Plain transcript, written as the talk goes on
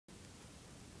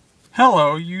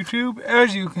Hello YouTube,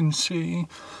 as you can see,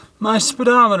 my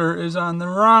speedometer is on the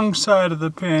wrong side of the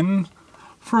pin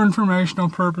for informational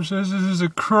purposes. This is a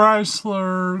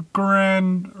Chrysler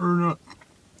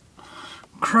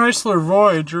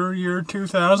Voyager, year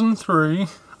 2003.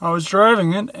 I was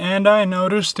driving it and I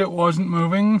noticed it wasn't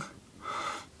moving.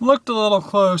 Looked a little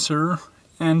closer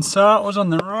and saw it was on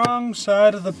the wrong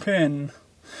side of the pin.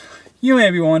 You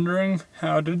may be wondering,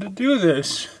 how did it do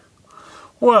this?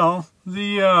 Well,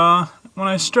 when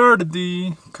I started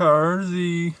the car,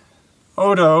 the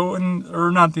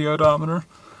the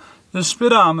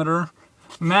speedometer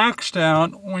maxed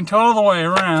out, went all the way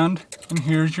around, and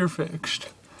here's your fixed.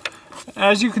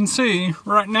 As you can see,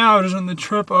 right now it is on the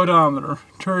trip odometer.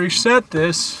 To reset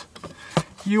this,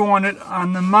 you want it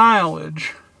on the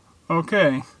mileage.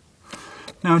 Okay.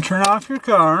 Now turn off your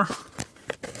car.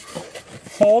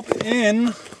 Hold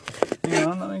in. Hang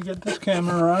on, let me get this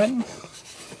camera right.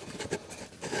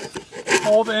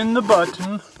 Hold in the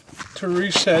button to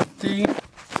reset the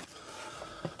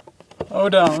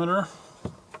odometer.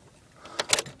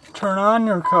 Turn on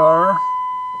your car.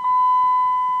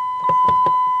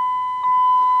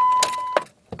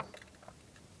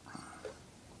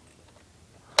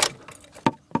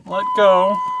 Let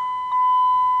go.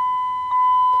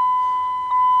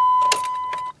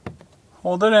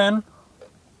 Hold it in.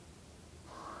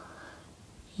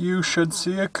 You should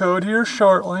see a code here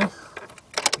shortly.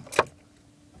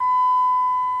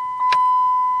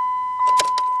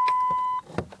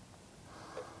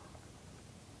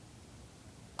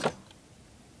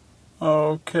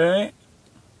 Okay,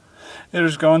 it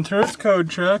is going through its code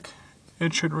check.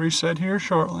 It should reset here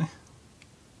shortly.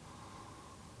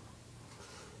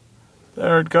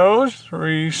 There it goes.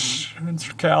 It's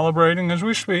calibrating as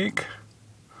we speak.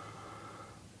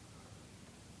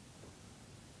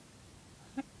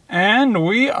 And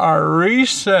we are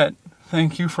reset.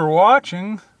 Thank you for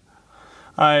watching.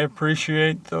 I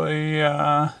appreciate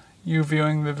you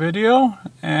viewing the video,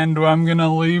 and I'm going to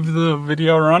leave the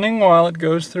video running while it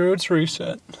goes through its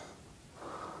reset.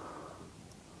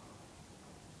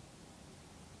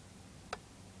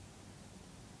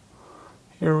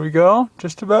 Here we go,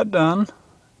 just about done.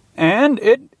 And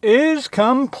it is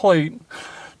complete.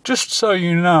 Just so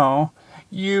you know,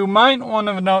 you might want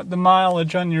to note the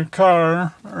mileage on your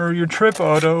car or your trip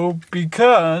auto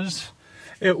because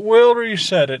it will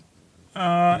reset it.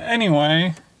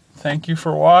 Anyway, thank you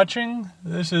for watching.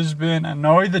 This has been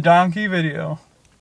Annoy the Donkey video.